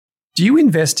Do you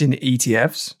invest in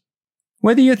ETFs?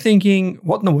 Whether you're thinking,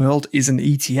 what in the world is an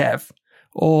ETF?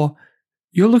 Or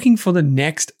you're looking for the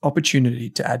next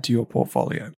opportunity to add to your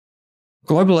portfolio,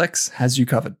 Global X has you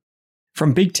covered.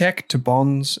 From big tech to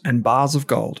bonds and bars of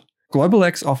gold, Global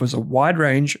X offers a wide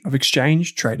range of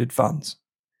exchange-traded funds.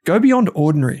 Go beyond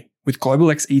ordinary with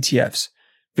Global X ETFs.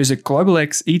 Visit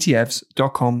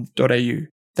globalxetfs.com.au.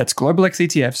 That's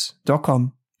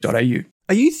globalxetfs.com.au.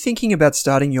 Are you thinking about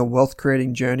starting your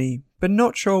wealth-creating journey, but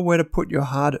not sure where to put your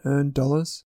hard-earned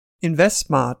dollars?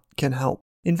 InvestSmart can help.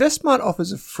 InvestSmart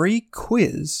offers a free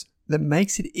quiz that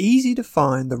makes it easy to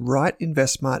find the right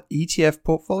InvestSmart ETF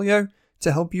portfolio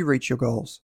to help you reach your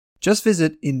goals. Just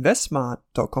visit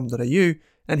investsmart.com.au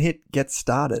and hit Get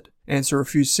Started. Answer a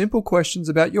few simple questions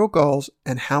about your goals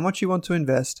and how much you want to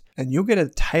invest, and you'll get a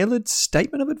tailored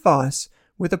statement of advice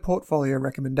with a portfolio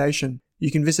recommendation. You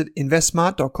can visit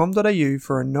investsmart.com.au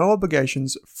for a no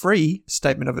obligations free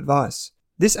statement of advice.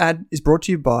 This ad is brought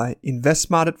to you by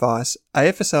InvestSmart Advice,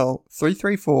 AFSL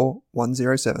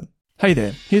 334107. Hey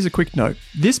there, here's a quick note.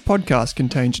 This podcast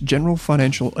contains general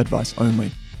financial advice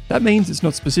only. That means it's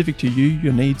not specific to you,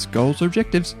 your needs, goals, or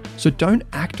objectives, so don't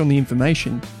act on the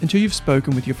information until you've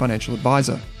spoken with your financial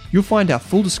advisor. You'll find our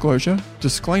full disclosure,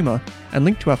 disclaimer, and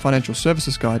link to our financial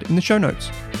services guide in the show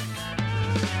notes.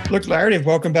 Look, Laretive,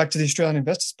 welcome back to the Australian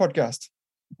Investors Podcast.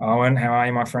 Owen, how are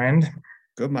you, my friend?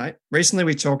 Good, mate. Recently,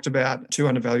 we talked about two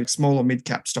undervalued small or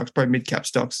mid-cap stocks. Probably mid-cap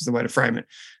stocks is the way to frame it.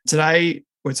 Today,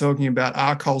 we're talking about,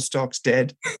 are coal stocks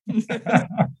dead? You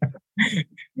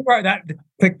wrote that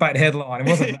clickbait headline,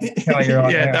 wasn't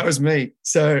it? That was me.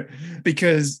 So,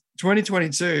 because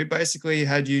 2022, basically,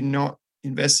 had you not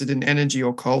invested in energy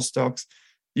or coal stocks,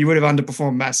 you would have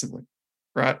underperformed massively,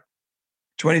 right?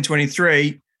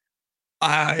 2023,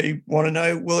 I want to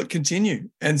know, will it continue?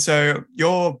 And so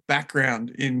your background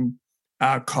in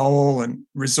coal and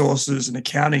resources and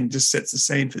accounting just sets the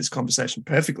scene for this conversation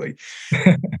perfectly.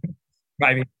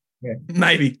 Maybe. Yeah.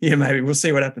 Maybe. We'll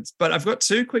see what happens. But I've got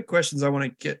two quick questions I want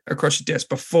to get across your desk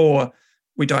before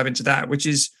we dive into that, which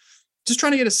is just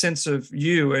trying to get a sense of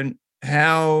you and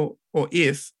how or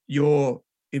if your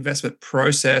investment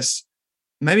process,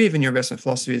 maybe even your investment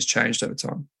philosophy has changed over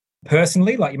time.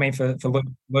 Personally, like you mean for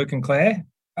Luke and Claire?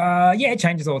 It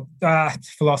changes all.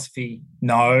 Philosophy,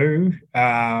 no.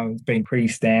 It's been pretty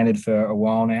standard for a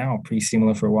while now, or pretty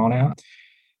similar for a while now.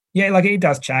 Yeah, like it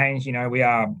does change. You know, we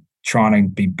are trying to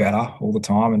be better all the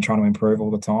time and trying to improve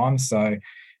all the time. So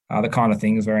the kind of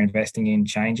things we're investing in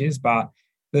changes, but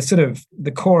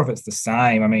the core of it's the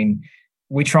same. I mean,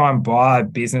 we try and buy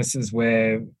businesses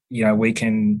where, you know, we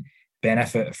can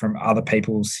benefit from other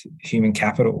people's human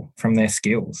capital, from their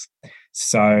skills.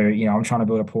 So, you know, I'm trying to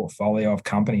build a portfolio of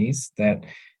companies that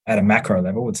at a macro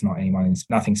level, it's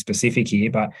nothing specific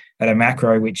here, but at a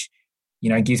macro, which,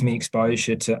 you know, gives me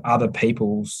exposure to other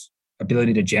people's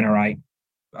ability to generate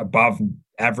above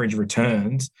average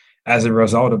returns as a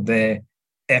result of their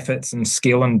efforts and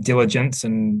skill and diligence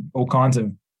and all kinds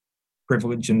of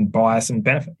privilege and bias and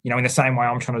benefit. You know, in the same way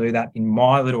I'm trying to do that in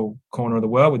my little corner of the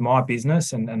world with my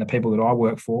business and the people that I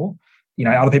work for. You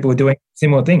know, other people are doing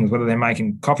similar things, whether they're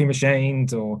making coffee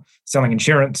machines or selling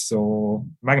insurance or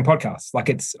making podcasts. Like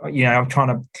it's, you know, I'm trying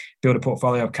to build a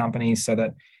portfolio of companies so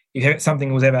that if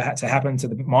something was ever had to happen to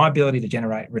my ability to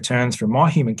generate returns from my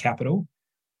human capital,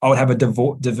 I would have a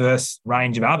diverse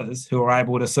range of others who are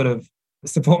able to sort of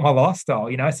support my lifestyle,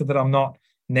 you know, so that I'm not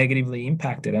negatively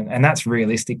impacted. And that's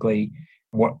realistically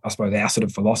what I suppose our sort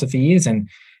of philosophy is. And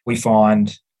we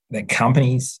find that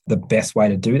companies, the best way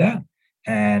to do that,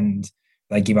 and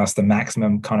they give us the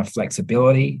maximum kind of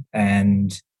flexibility.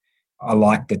 And I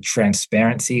like the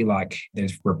transparency, like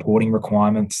there's reporting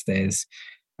requirements, there's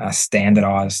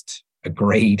standardized,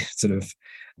 agreed sort of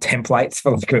templates,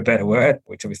 for lack of a better word,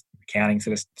 which are accounting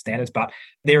sort of standards. But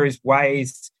there is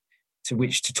ways to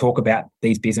which to talk about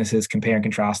these businesses, compare and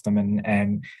contrast them,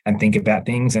 and think about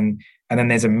things, and then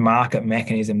there's a market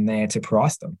mechanism there to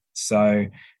price them. So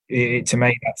to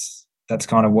me, that's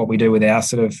kind of what we do with our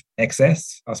sort of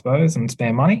excess, I suppose, and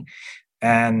spare money.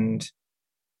 And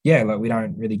yeah, like we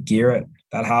don't really gear it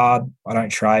that hard. I don't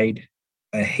trade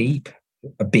a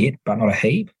bit, but not a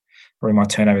heap. Probably my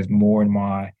turnover is more in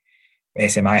my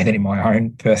SMA than in my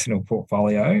own personal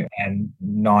portfolio, and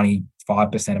 95%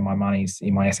 of my money's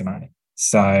in my SMA.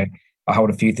 So I hold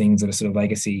a few things that are sort of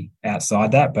legacy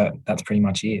outside that, but that's pretty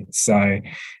much it. So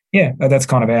yeah, that's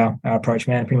kind of our approach,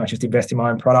 man. Pretty much just invest in my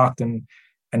own product and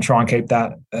try and keep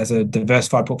that as a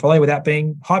diversified portfolio without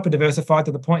being hyper diversified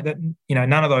to the point that, you know,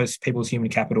 none of those people's human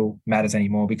capital matters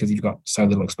anymore because you've got so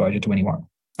little exposure to anyone.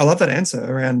 I love that answer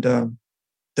around the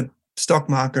stock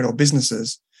market or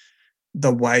businesses.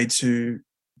 The way to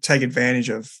take advantage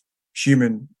of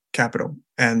human capital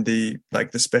and the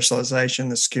specialization,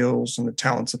 the skills and the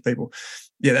talents of people.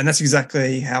 Yeah, and that's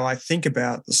exactly how I think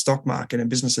about the stock market and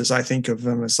businesses. I think of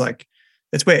them as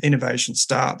it's where innovation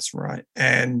starts, right?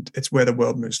 And it's where the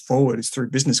world moves forward is through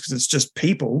business, because it's just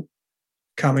people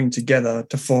coming together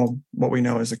to form what we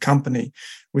know as a company,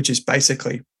 which is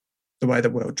basically the way the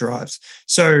world drives.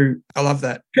 So I love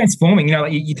that. Transforming,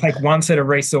 you take one set of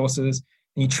resources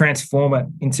and you transform it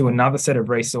into another set of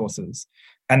resources,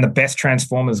 and the best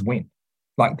transformers win.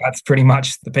 That's pretty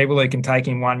much the people who can take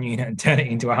in 1 unit and turn it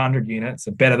into 100 units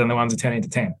are better than the ones who turn it into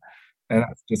 10. And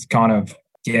that's just kind of,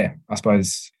 I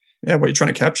suppose. Yeah, what you're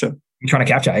trying to capture. You're trying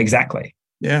to capture, exactly.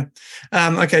 Yeah.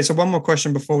 Okay, so one more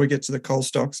question before we get to the coal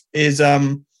stocks is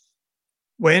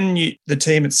when the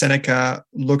team at Seneca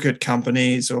look at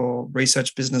companies or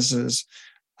research businesses,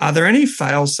 are there any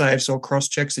fail-safes or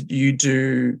cross-checks that you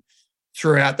do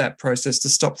throughout that process to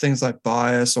stop things like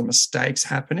bias or mistakes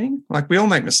happening? We all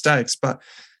make mistakes, but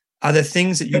are there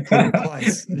things that you put in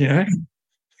place? Yeah,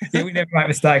 we never make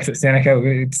mistakes at Seneca.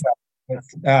 We've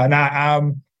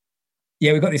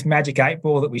got this magic 8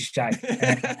 ball that we shake.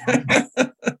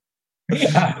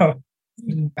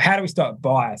 How do we stop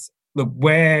bias? Look,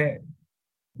 we're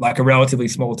a relatively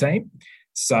small team.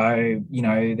 So,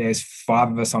 there's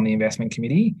 5 of us on the investment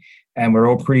committee, and we're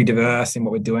all pretty diverse in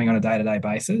what we're doing on a day-to-day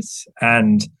basis.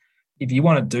 And if you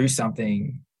want to do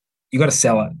something, you got to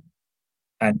sell it,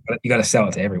 and you got to sell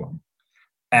it to everyone.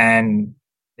 And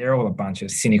they're all a bunch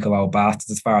of cynical old bastards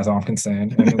as far as I'm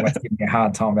concerned, and always giving me a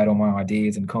hard time about all my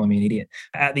ideas and calling me an idiot.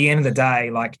 At the end of the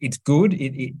day, it's good.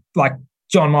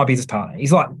 John, my business partner,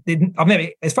 he's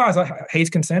as far as he's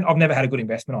concerned, I've never had a good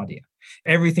investment idea.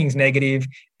 Everything's negative.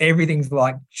 Everything's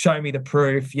show me the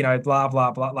proof, blah,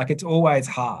 blah, blah. It's always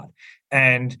hard.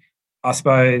 And I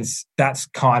suppose that's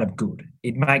kind of good.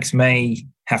 It makes me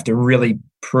have to really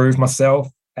prove myself,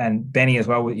 and Benny as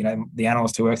well, the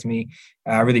analyst who works with me,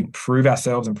 really prove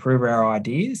ourselves and prove our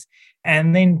ideas.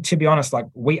 And then, to be honest, I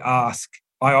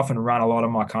often run a lot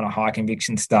of my kind of high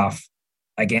conviction stuff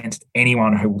against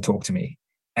anyone who will talk to me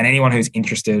and anyone who's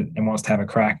interested and wants to have a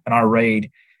crack. And I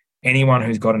read anyone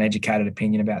who's got an educated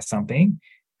opinion about something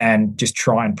and just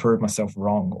try and prove myself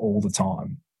wrong all the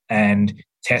time and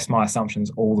test my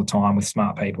assumptions all the time with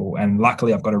smart people. And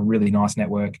luckily, I've got a really nice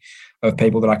network of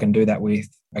people that I can do that with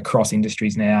across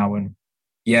industries now. And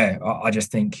I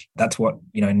just think that's what,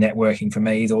 networking for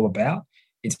me is all about.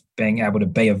 It's being able to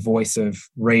be a voice of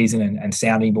reason and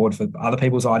sounding board for other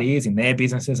people's ideas in their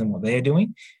businesses and what they're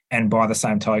doing. And by the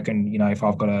same token, if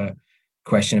I've got a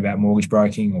question about mortgage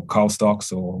broking or coal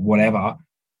stocks or whatever,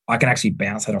 I can actually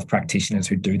bounce that off practitioners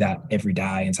who do that every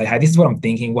day and say, hey, this is what I'm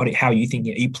thinking. How are you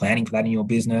thinking? Are you planning for that in your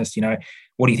business?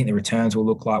 What do you think the returns will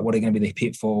look like? What are going to be the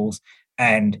pitfalls?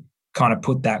 And kind of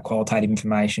put that qualitative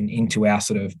information into our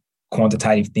sort of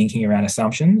quantitative thinking around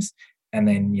assumptions. And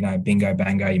then, bingo,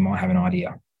 bango, you might have an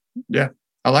idea. Yeah,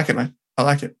 I like it, mate. I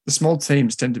like it. The small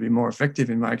teams tend to be more effective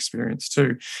in my experience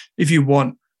too, if you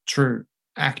want true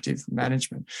active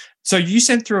management. So you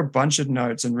sent through a bunch of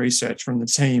notes and research from the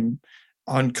team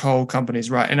on coal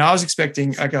companies, right? And I was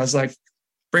expecting, I was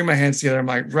bring my hands together.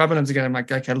 I'm rubbing them together. I'm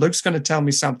okay, Luke's going to tell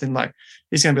me something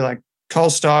he's going to be coal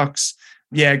stocks.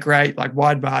 Yeah, great.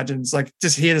 Wide margins,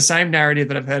 just hear the same narrative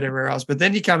that I've heard everywhere else. But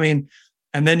then you come in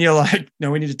and then you're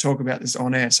no, we need to talk about this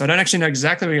on air. So I don't actually know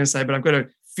exactly what you're going to say, but I've got a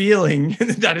feeling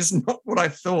that is not what I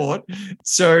thought.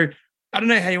 So I don't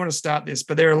know how you want to start this,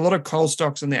 but there are a lot of coal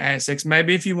stocks on the ASX.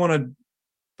 Maybe if you want to,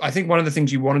 I think one of the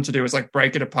things you wanted to do is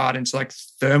break it apart into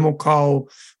thermal coal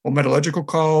or metallurgical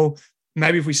coal.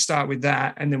 Maybe if we start with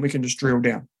that and then we can just drill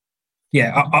down.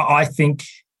 Yeah, I think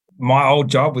my old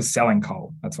job was selling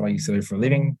coal. That's what I used to do for a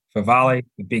living for Vale,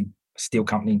 the big steel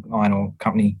company, iron ore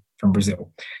company from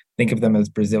Brazil. Think of them as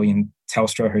Brazilian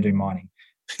Telstra who do mining.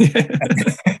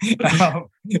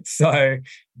 So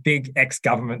big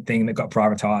ex-government thing that got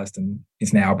privatized and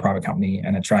is now a private company,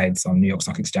 and it trades on New York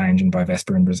Stock Exchange and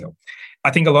Bovespa in Brazil.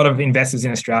 I think a lot of investors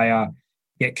in Australia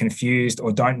get confused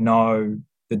or don't know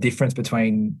the difference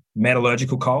between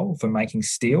metallurgical coal for making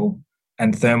steel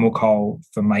and thermal coal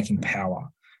for making power.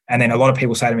 And then a lot of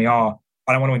people say to me, I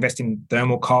don't want to invest in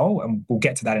thermal coal, and we'll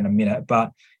get to that in a minute,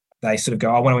 but they sort of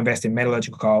go, I want to invest in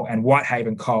metallurgical coal, and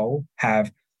Whitehaven Coal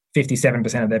have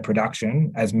 57% of their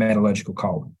production as metallurgical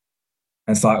coal.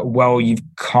 And it's well, you've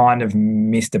kind of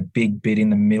missed a big bit in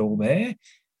the middle there,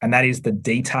 and that is the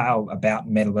detail about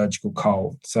metallurgical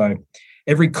coal. So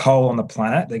every coal on the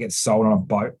planet that gets sold on a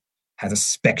boat has a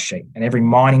spec sheet, and every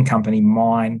mining company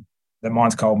that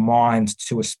mines coal mines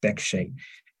to a spec sheet.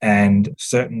 And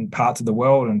certain parts of the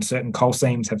world and certain coal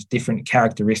seams have different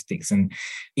characteristics. And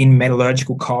in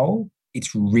metallurgical coal,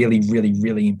 it's really, really,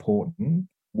 really important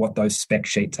what those spec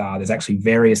sheets are. There's actually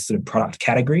various sort of product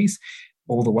categories,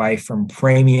 all the way from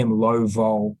premium, low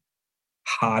vol,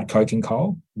 hard coking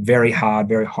coal, very hard,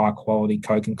 very high quality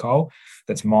coking coal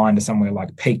that's mined to somewhere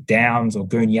like Peak Downs or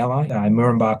Goonyella,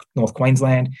 Moranbah, North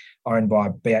Queensland, owned by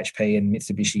BHP and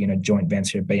Mitsubishi in a joint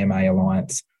venture BMA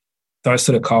alliance. Those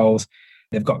sort of coals,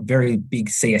 they've got very big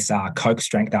CSR, coke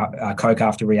strength, coke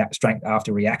strength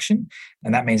after reaction,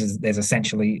 and that means there's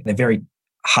essentially they're very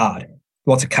hard,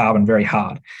 lots of carbon, very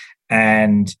hard.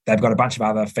 And they've got a bunch of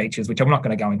other features, which I'm not going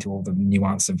to go into all the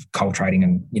nuance of coal trading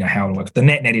and how it works. The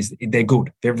net is they're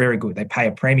good. They're very good. They pay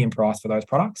a premium price for those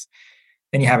products.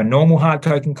 Then you have a normal hard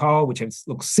coking coal, which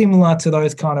looks similar to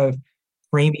those kind of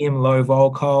premium low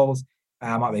vol coals.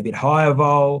 Might be a bit higher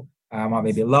vol, might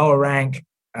be a bit lower rank,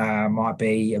 might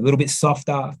be a little bit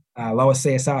softer, lower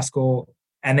CSR score.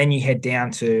 And then you head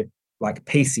down to like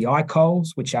PCI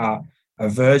coals, which are a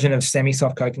version of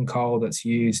semi-soft coking coal that's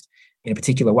used in a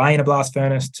particular way in a blast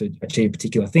furnace to achieve a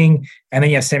particular thing. And then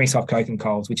you have semi-soft coking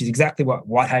coals, which is exactly what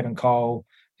Whitehaven Coal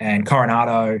and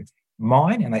Coronado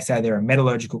mine, and they say they're a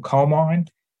metallurgical coal mine.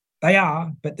 They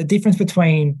are, but the difference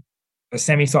between a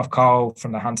semi-soft coal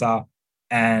from the Hunter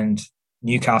and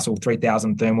Newcastle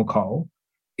 3000 thermal coal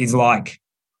is like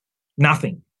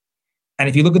nothing. And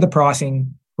if you look at the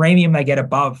pricing, premium they get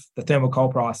above the thermal coal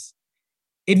price,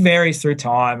 it varies through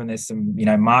time, and there's some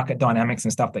market dynamics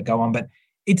and stuff that go on, but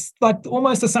it's like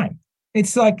almost the same.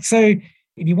 It's like, so if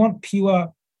you want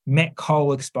pure met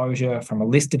coal exposure from a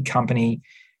listed company,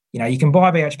 you can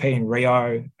buy BHP in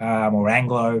Rio or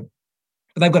Anglo,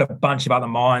 but they've got a bunch of other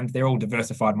mines. They're all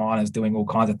diversified miners doing all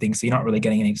kinds of things, so you're not really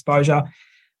getting any exposure.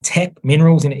 Teck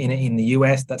Minerals in the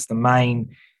US, that's the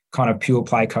main kind of pure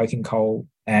play coking coal,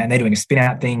 and they're doing a spin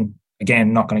out thing.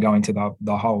 Again, not going to go into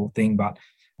the whole thing, but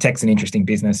Teck's an interesting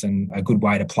business and a good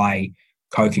way to play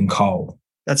coking coal.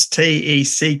 That's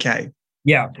TECK.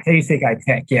 Yeah, TECK,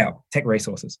 Teck, yeah, Teck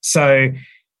Resources. So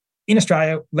in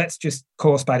Australia, let's just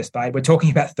call a spade. We're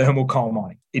talking about thermal coal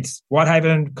mining. It's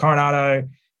Whitehaven, Coronado,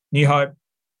 New Hope,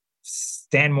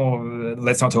 Stanmore.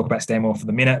 Let's not talk about Stanmore for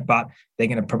the minute, but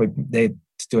they're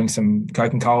doing some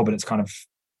coking coal, but it's kind of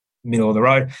middle of the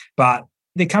road. But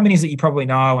the companies that you probably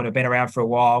know and have been around for a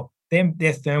while,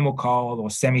 they're thermal coal or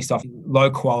semi-soft,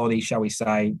 low quality, shall we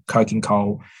say, coking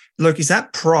coal. Look, is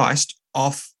that priced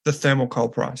off the thermal coal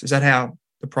price? Is that how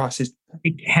the price is?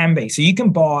 It can be. So you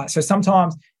can buy. So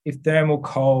sometimes if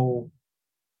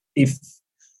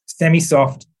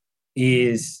semi-soft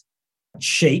is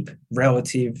cheap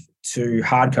relative to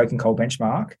hard coking coal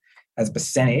benchmark as a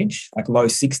percentage, like low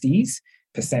 60s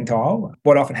percentile,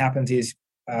 what often happens is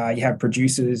you have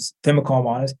producers, thermal coal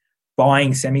miners,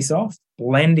 buying semi-soft,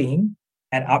 blending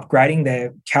and upgrading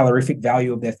their calorific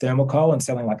value of their thermal coal and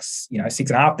selling like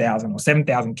 6,500 or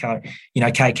 7,000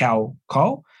 kcal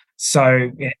coal.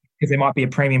 So because there might be a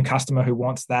premium customer who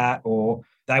wants that, or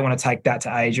they want to take that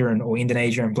to Asia or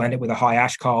Indonesia and blend it with a high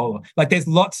ash coal. Like there's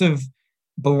lots of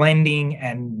blending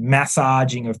and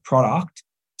massaging of product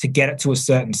to get it to a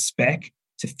certain spec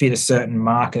to fit a certain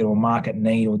market or market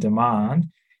need or demand.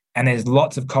 And there's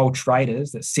lots of coal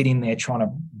traders that sit in there trying to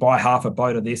buy half a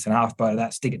boat of this and half a boat of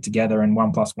that, stick it together, and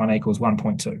 1 + 1 =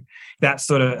 1.2. That's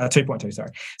sort of 2.2,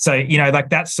 sorry. So, like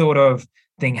that sort of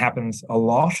thing happens a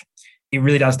lot. It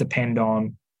really does depend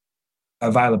on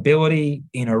availability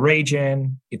in a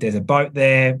region, if there's a boat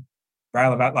there,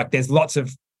 like there's lots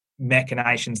of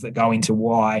machinations that go into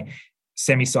why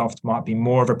semi-soft might be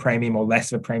more of a premium or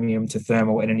less of a premium to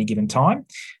thermal at any given time.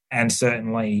 And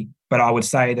certainly, but I would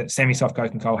say that semi-soft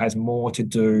coking coal has more to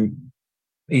do,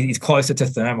 is closer to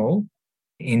thermal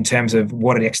in terms of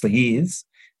what it actually is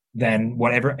than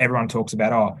whatever everyone talks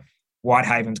about. Oh,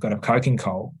 Whitehaven's got a coking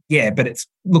coal. Yeah, but it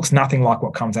looks nothing like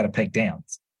what comes out of Peak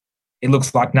Downs. It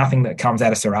looks like nothing that comes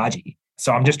out of Saraji.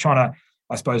 So I'm just trying to,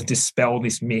 I suppose, dispel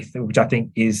this myth, which I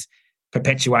think is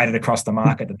perpetuated across the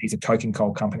market, that these are coking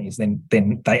coal companies. Then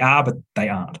they are, but they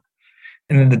aren't.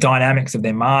 And then the dynamics of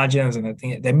their margins and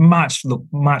they look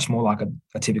much more like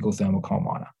a typical thermal coal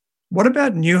miner. What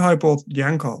about New Hope or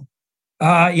Yancoal?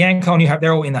 Yancoal, New Hope,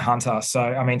 they're all in the Hunter.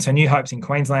 So New Hope's in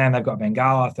Queensland. They've got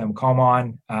Bengala thermal coal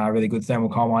mine, really good thermal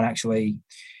coal mine actually.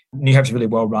 New Hope's a really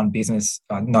well-run business.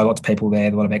 I know lots of people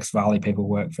there. A lot of ex-Valley people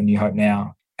work for New Hope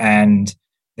now, and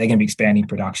they're going to be expanding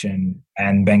production.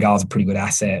 And Bengala's a pretty good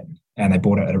asset, and they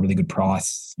bought it at a really good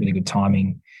price, really good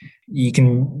timing. You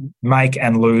can make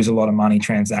and lose a lot of money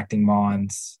transacting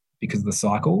mines because of the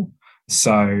cycle.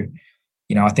 So,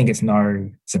 I think it's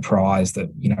no surprise that,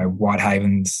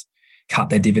 Whitehaven's cut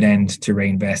their dividend to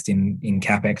reinvest in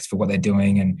CapEx for what they're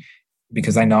doing. And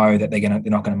because they know that they're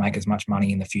not going to make as much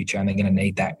money in the future, and they're going to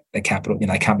need the capital.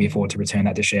 They can't be afford to return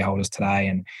that to shareholders today.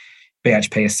 And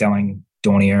BHP is selling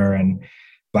Daunia and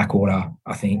Blackwater,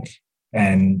 I think,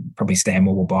 and probably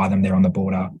Stanmore will buy them. They're on the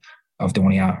border of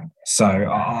Daunia, so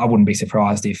I wouldn't be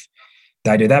surprised if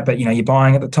they do that. But you're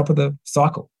buying at the top of the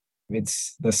cycle.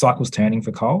 It's the cycle's turning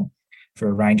for coal for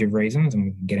a range of reasons, and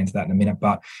we can get into that in a minute.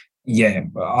 But yeah,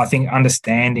 I think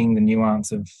understanding the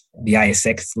nuance of the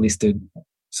ASX listed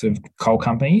sort of coal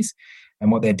companies and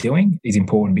what they're doing is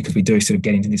important, because we do sort of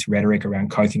get into this rhetoric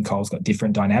around coking coal's got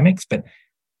different dynamics, but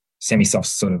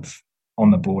semi-soft's sort of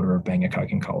on the border of being a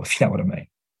coking coal, if you know what I mean.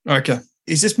 Okay.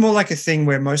 Is this more like a thing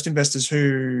where most investors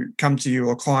who come to you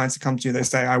or clients that come to you, they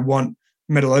say, I want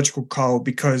metallurgical coal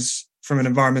because from an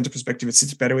environmental perspective, it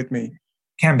sits better with me?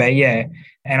 Can be, yeah.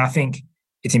 And I think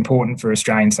it's important for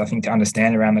Australians, I think, to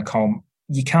understand around the coal.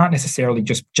 You can't necessarily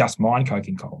just mine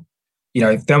coking coal.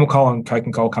 Thermal coal and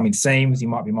coking coal come in seams. You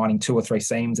might be mining 2 or 3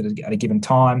 seams at a given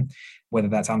time, whether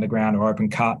that's underground or open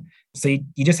cut. So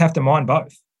you just have to mine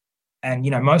both. And,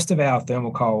 most of our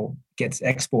thermal coal gets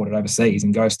exported overseas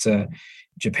and goes to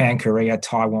Japan, Korea,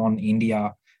 Taiwan,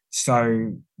 India.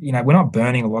 So, we're not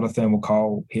burning a lot of thermal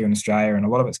coal here in Australia, and a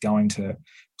lot of it's going to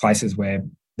places where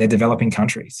they're developing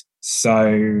countries.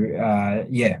 So,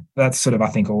 that's sort of, I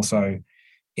think, also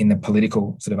in the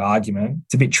political sort of argument,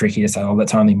 it's a bit tricky to say,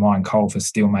 let's only mine coal for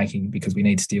steel making because we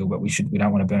need steel, but we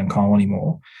don't want to burn coal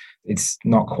anymore. It's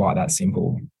not quite that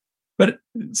simple. But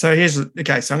so so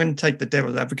I'm going to take the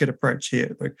devil's advocate approach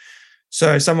here.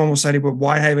 So someone will say to you, well,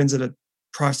 Whitehaven's at a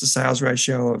price to sales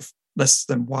ratio of less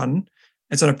than 1.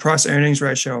 It's at a price earnings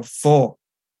ratio of 4.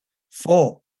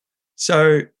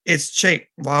 So it's cheap.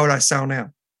 Why would I sell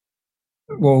now?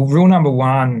 Well, rule number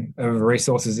 1 of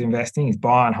resources investing is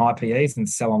buy on high PEs and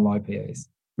sell on low PEs.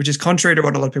 Which is contrary to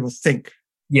what a lot of people think.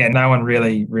 Yeah, no one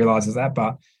really realises that,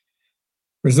 but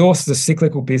resources are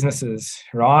cyclical businesses,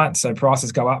 right? So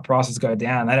prices go up, prices go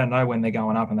down. They don't know when they're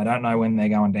going up and they don't know when they're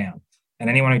going down. And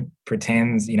anyone who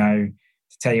pretends, to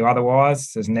tell you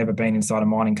otherwise has never been inside a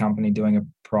mining company doing a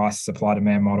price supply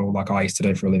demand model like I used to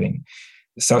do for a living.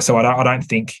 So I don't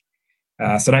think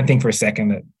for a second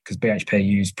that because BHP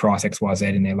use price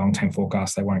XYZ in their long-term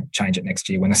forecast, they won't change it next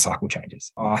year when the cycle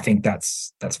changes. I think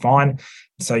that's fine.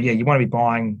 So yeah, you want to be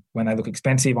buying when they look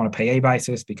expensive on a PE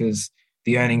basis, because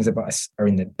the earnings are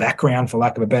in the background, for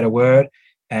lack of a better word,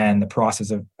 and the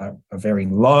prices are very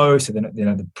low. So then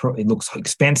it looks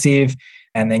expensive,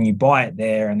 and then you buy it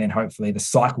there, and then hopefully the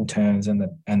cycle turns and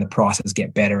the prices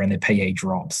get better and the PE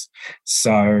drops.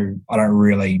 So I don't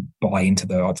really buy into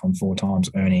the odds on 4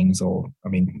 times earnings,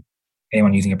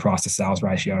 anyone using a price to sales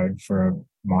ratio for a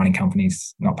mining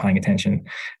company's not paying attention.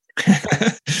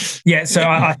 Yeah, so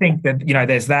I think that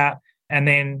there's that, and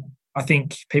then I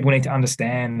think people need to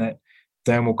understand that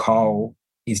thermal coal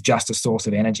is just a source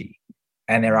of energy,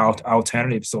 and there are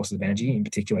alternative sources of energy, in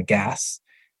particular gas,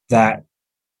 that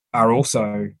are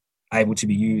also able to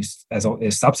be used as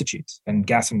substitutes. And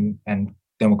gas and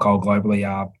thermal coal globally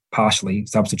are partially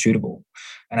substitutable.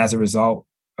 And as a result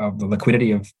of the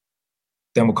liquidity of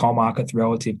thermal coal markets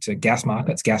relative to gas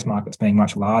markets being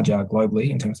much larger globally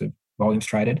in terms of volumes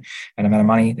traded and amount of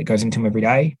money that goes into them every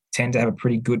day, tend to have a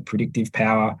pretty good predictive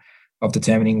power of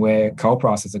determining where coal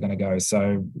prices are going to go.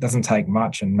 So it doesn't take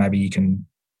much, and maybe you can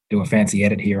do a fancy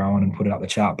edit here, Owen, and put it up the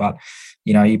chart. But,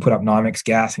 you put up NYMEX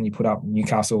gas and you put up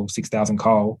Newcastle 6,000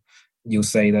 coal, you'll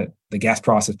see that the gas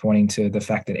price is pointing to the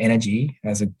fact that energy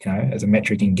as a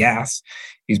metric in gas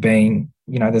is being,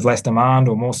 there's less demand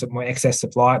or more excess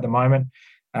supply at the moment.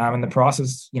 And the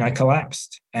prices,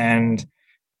 collapsed. And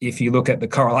if you look at the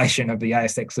correlation of the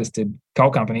ASX listed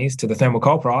coal companies to the thermal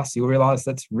coal price, you'll realize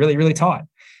that's really, really tight.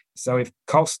 So if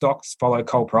coal stocks follow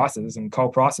coal prices and coal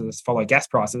prices follow gas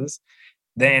prices,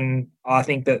 then I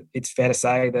think that it's fair to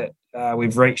say that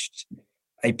we've reached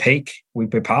a peak. We've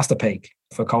been past a peak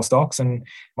for coal stocks, and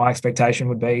my expectation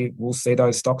would be we'll see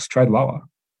those stocks trade lower.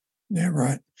 Yeah,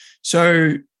 right.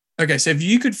 So, okay, so if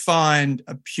you could find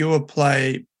a pure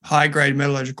play, high-grade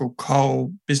metallurgical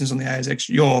coal business on the ASX,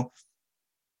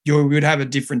 you would have a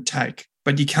different take,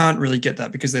 but you can't really get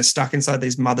that because they're stuck inside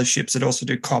these motherships that also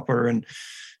do copper and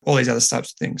all these other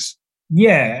types of things.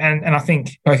 Yeah, and I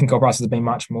think coking coal prices have been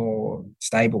much more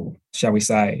stable, shall we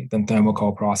say, than thermal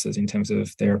coal prices in terms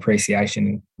of their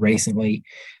appreciation recently.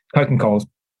 Coking coal's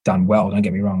done well, don't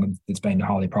get me wrong, it's been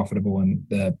highly profitable, and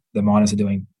the miners are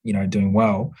doing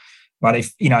well. But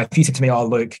if you said to me, oh,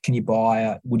 Luke,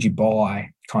 would you buy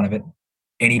kind of at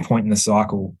any point in the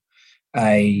cycle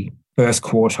a first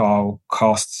quartile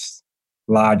costs,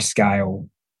 large scale,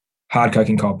 hard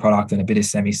coking coal product and a bit of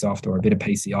semi-soft or a bit of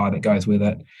PCI that goes with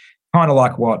it, kind of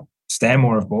like what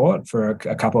Stanmore have bought for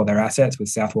a couple of their assets with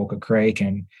South Walker Creek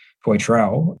and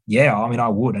Poitrel, yeah, I mean, I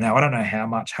would. Now, I don't know how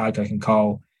much hard coking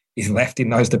coal is left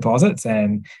in those deposits,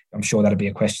 and I'm sure that'd be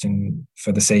a question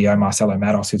for the CEO, Marcelo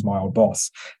Matos, who's my old boss.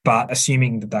 But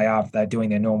assuming that they're doing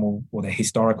their normal or their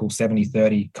historical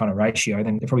 70-30 kind of ratio,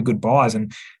 then they're probably good buys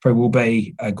and probably will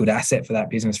be a good asset for that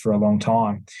business for a long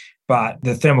time. But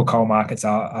the thermal coal markets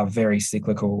are very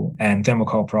cyclical, and thermal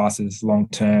coal prices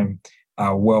long-term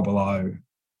are well below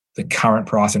the current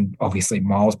price and obviously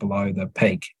miles below the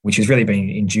peak, which has really been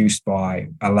induced by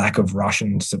a lack of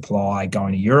Russian supply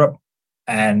going to Europe.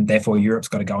 And therefore, Europe's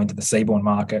got to go into the seaborne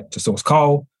market to source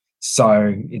coal.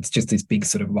 So it's just this big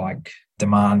sort of like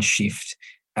demand shift,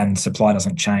 and supply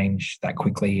doesn't change that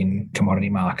quickly in commodity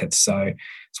markets. So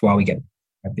it's why we get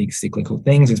big cyclical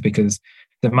things, is because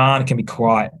demand can be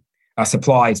quite,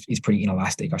 supply is pretty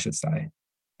inelastic, I should say.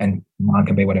 And demand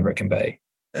can be whatever it can be.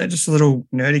 Just a little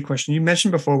nerdy question. You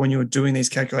mentioned before when you were doing these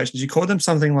calculations, you called them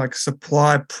something like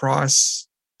supply price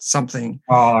something.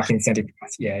 Oh, like incentive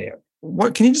price. Yeah.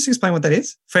 What can you just explain what that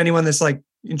is for anyone that's like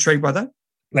intrigued by that?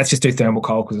 Let's just do thermal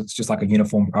coal because it's just like a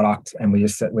uniform product, and we're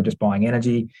just buying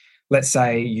energy. Let's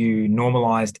say you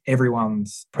normalized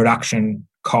everyone's production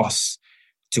costs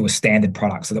to a standard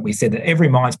product, so that we said that every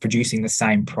mine's producing the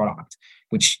same product,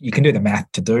 which you can do the math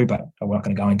to do, but I'm not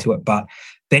going to go into it. But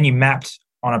then you mapped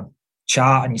on a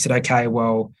chart and you said, okay,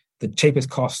 well, the cheapest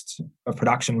cost of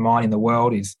production mine in the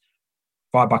world is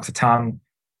 $5 a ton,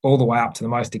 all the way up to the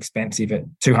most expensive at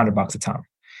 $200 a ton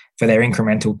for their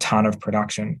incremental ton of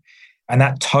production. And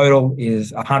that total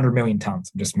is 100 million tons.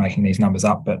 I'm just making these numbers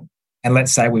up. And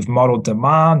let's say we've modeled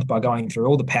demand by going through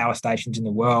all the power stations in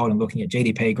the world and looking at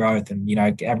GDP growth and,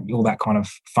 all that kind of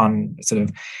fun sort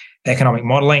of economic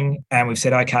modeling. And we've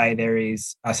said, okay, there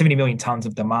is 70 million tons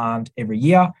of demand every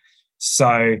year.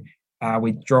 So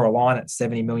we draw a line at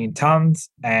 70 million tons,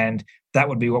 and that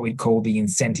would be what we'd call the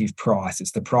incentive price.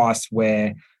 It's the price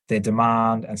where their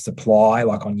demand and supply,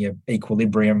 like on your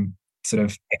equilibrium sort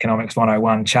of economics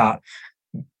 101 chart,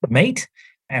 meet.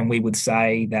 And we would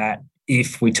say that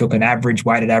if we took an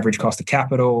weighted average cost of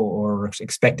capital or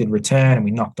expected return, and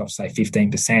we knocked off, say,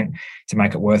 15% to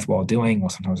make it worthwhile doing, or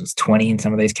sometimes it's 20 in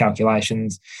some of these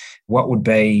calculations, what would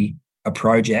be a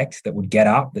project that would get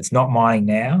up, that's not mining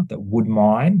now, that would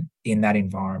mine in that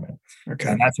environment. Okay.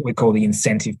 And that's what we call the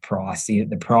incentive price, the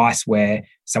price where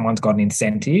someone's got an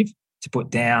incentive to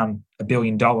put down $1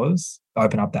 billion to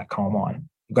open up that coal mine.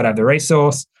 You've got to have the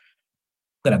resource,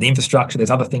 you've got to have the infrastructure.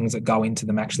 There's other things that go into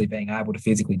them actually being able to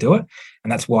physically do it.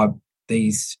 And that's why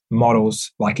these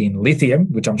models, like in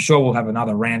lithium, which I'm sure we'll have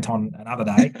another rant on another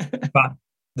day, but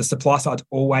the supply side's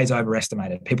always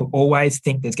overestimated. People always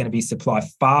think there's going to be supply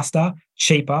faster,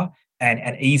 cheaper,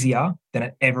 and easier than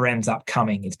it ever ends up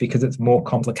coming. It's because it's more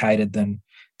complicated than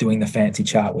doing the fancy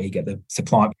chart where you get the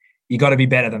supply. You got to be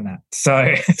better than that.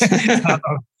 So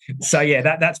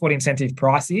that's what incentive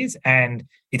price is, and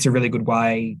it's a really good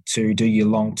way to do your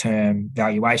long-term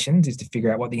valuations, is to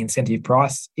figure out what the incentive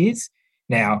price is.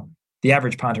 Now, the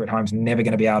average punter at home is never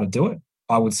going to be able to do it.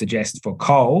 I would suggest for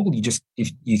coal,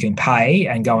 if you can pay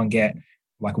and go and get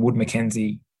like Wood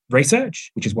Mackenzie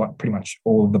research, which is what pretty much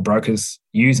all of the brokers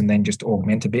use, and then just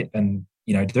augment a bit and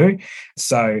do.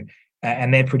 So,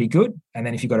 and they're pretty good. And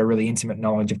then if you've got a really intimate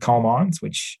knowledge of coal mines,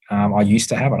 which I used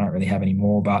to have, I don't really have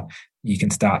anymore, but you can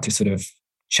start to sort of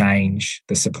change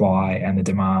the supply and the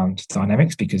demand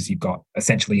dynamics because you've got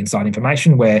essentially inside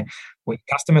information where what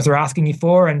your customers are asking you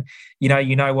for, and you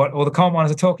know what all the coal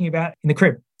miners are talking about in the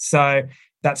crib. So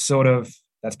that's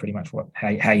pretty much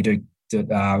how you do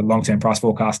long-term price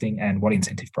forecasting and what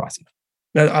incentive pricing.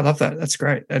 No, I love that. That's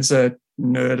great. That's a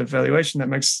nerd evaluation. That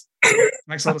makes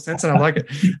a lot of sense, and I like it.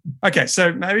 Okay,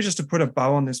 so maybe just to put a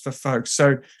bow on this for folks.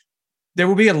 So there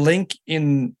will be a link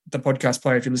in the podcast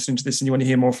player if you're listening to this and you want to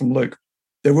hear more from Luke.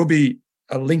 There will be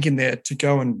a link in there to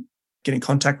go and get in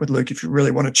contact with Luke if you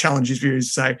really want to challenge his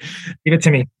views. Say, give it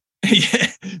to me. Yeah.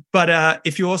 But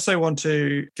if you also want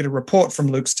to get a report from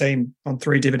Luke's team on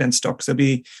 3 dividend stocks, there'll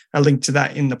be a link to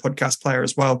that in the podcast player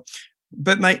as well.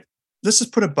 But mate, let's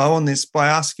just put a bow on this by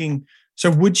asking,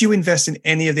 so would you invest in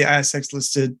any of the ASX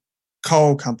listed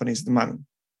coal companies at the moment?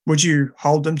 Would you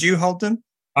hold them? Do you hold them?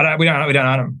 We don't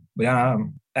own them. We don't own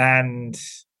them. And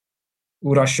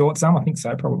would I short some? I think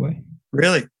so, probably.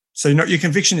 Really? So your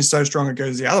conviction is so strong it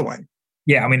goes the other way?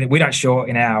 Yeah, I mean, we don't short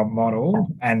in our model,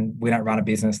 and we don't run a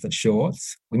business that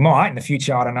shorts. We might in the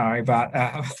future, I don't know, but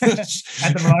at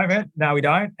the moment, no, we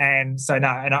don't. And so, no,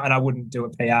 and I wouldn't do a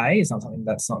PA. It's not something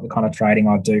that's not the kind of trading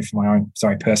I'd do for my own,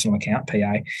 personal account,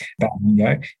 PA, about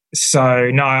Mingo. So,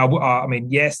 no, I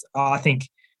mean, yes, I think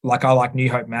Like I like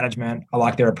New Hope management. I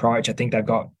like their approach. I think they've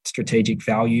got strategic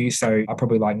value. So I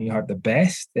probably like New Hope the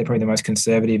best. They're probably the most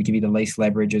conservative, give you the least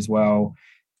leverage as well.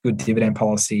 Good dividend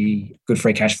policy, good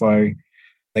free cash flow.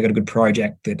 They got a good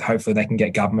project that hopefully they can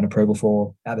get government approval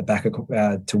for at the back of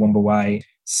Toowoomba Way.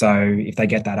 So if they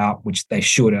get that up, which they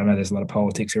should, I know there's a lot of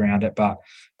politics around it, but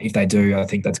if they do, I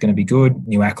think that's going to be good.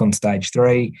 New Auckland stage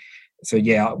 3. So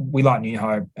yeah, we like New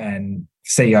Hope, and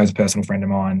CEO is a personal friend of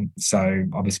mine. So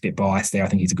obviously a bit biased there. I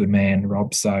think he's a good man,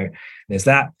 Rob. So there's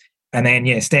that. And then,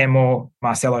 yeah, Stanmore,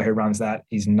 Marcelo, who runs that,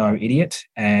 is no idiot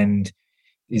and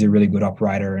he's a really good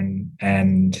operator.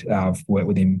 And I've worked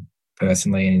with him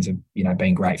personally, and he's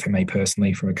been great for me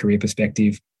personally from a career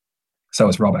perspective. So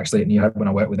is Rob actually at New Hope when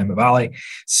I worked with them at Valley.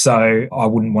 So I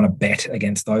wouldn't want to bet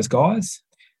against those guys.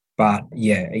 But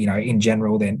yeah, in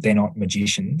general, they're not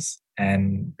magicians,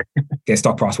 and their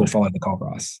stock price will follow the coal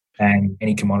price. And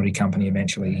any commodity company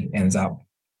eventually ends up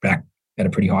back at a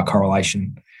pretty high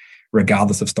correlation,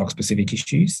 regardless of stock-specific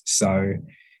issues. So,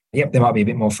 yep, there might be a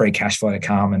bit more free cash flow to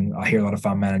come. And I hear a lot of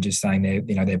fund managers saying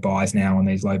they're buys now on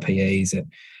these low PEs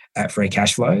at free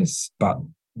cash flows, but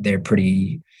they're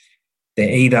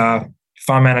either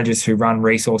fund managers who run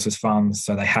resources funds,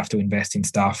 so they have to invest in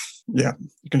stuff. Yeah,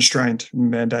 constrained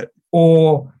mandate.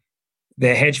 Or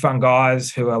they're hedge fund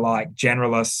guys who are like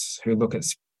generalists who look at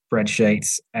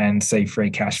spreadsheets and see free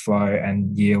cash flow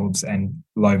and yields and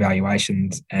low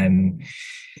valuations and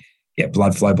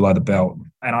blood flow below the belt.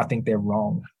 And I think they're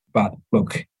wrong. But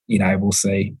look, we'll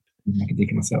see. Make a dick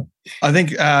of myself. I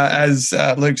think as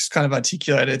Luke's kind of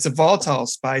articulated, it's a volatile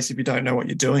space if you don't know what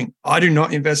you're doing. I do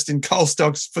not invest in coal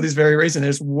stocks for this very reason.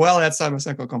 It's well outside my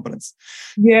circle of competence.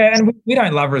 Yeah, and we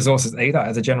don't love resources either,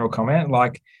 as a general comment.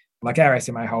 Like our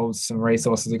SMA holds some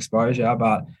resources exposure,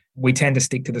 but we tend to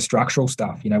stick to the structural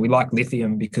stuff. We like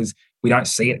lithium because we don't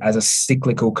see it as a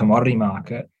cyclical commodity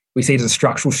market. We see it as a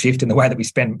structural shift in the way that we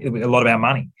spend a lot of our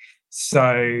money.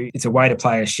 So it's a way to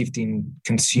play a shift in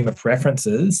consumer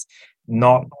preferences,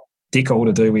 not dick all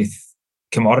to do with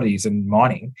commodities and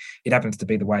mining. It happens to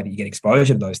be the way that you get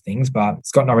exposure to those things, but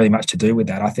it's got not really much to do with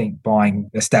that. I think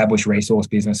buying established resource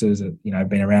businesses that,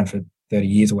 been around for 30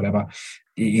 years or whatever,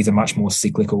 is a much more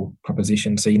cyclical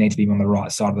proposition. So you need to be on the right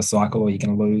side of the cycle, or you're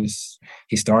going to lose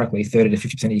historically 30 to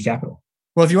 50% of your capital.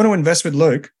 Well, if you want to invest with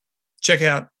Luke, check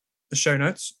out the show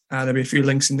notes. There'll be a few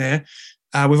links in there.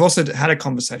 We've also had a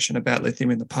conversation about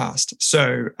lithium in the past,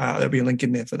 so there'll be a link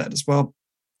in there for that as well.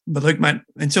 But Luke, mate,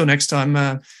 until next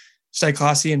time, stay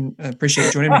classy, and appreciate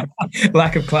you joining me.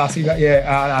 Lack of classy, but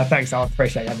yeah, thanks. I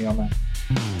appreciate you having me on that.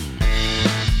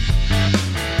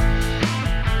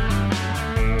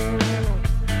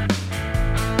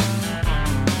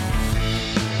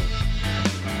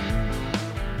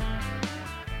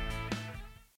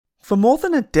 For more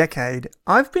than a decade,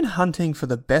 I've been hunting for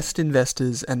the best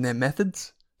investors and their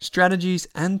methods, strategies,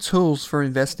 and tools for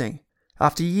investing.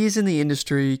 After years in the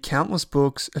industry, countless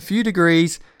books, a few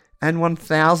degrees, and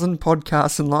 1,000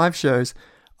 podcasts and live shows,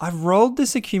 I've rolled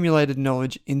this accumulated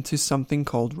knowledge into something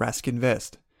called Rask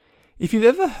Invest. If you've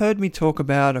ever heard me talk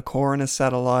about a core and a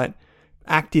satellite,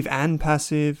 active and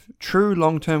passive, true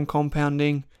long-term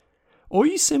compounding, or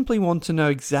you simply want to know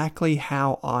exactly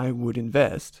how I would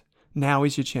invest, now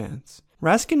is your chance.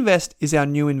 Rask Invest is our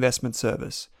new investment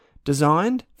service,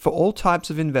 designed for all types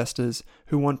of investors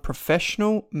who want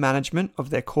professional management of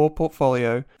their core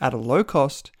portfolio at a low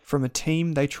cost from a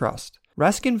team they trust.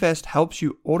 Rask Invest helps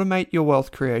you automate your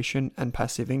wealth creation and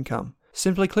passive income.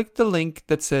 Simply click the link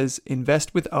that says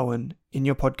Invest with Owen in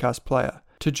your podcast player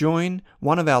to join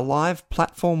one of our live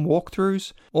platform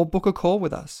walkthroughs or book a call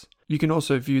with us. You can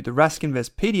also view the Rask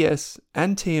Invest PDS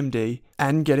and TMD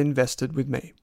and get invested with me.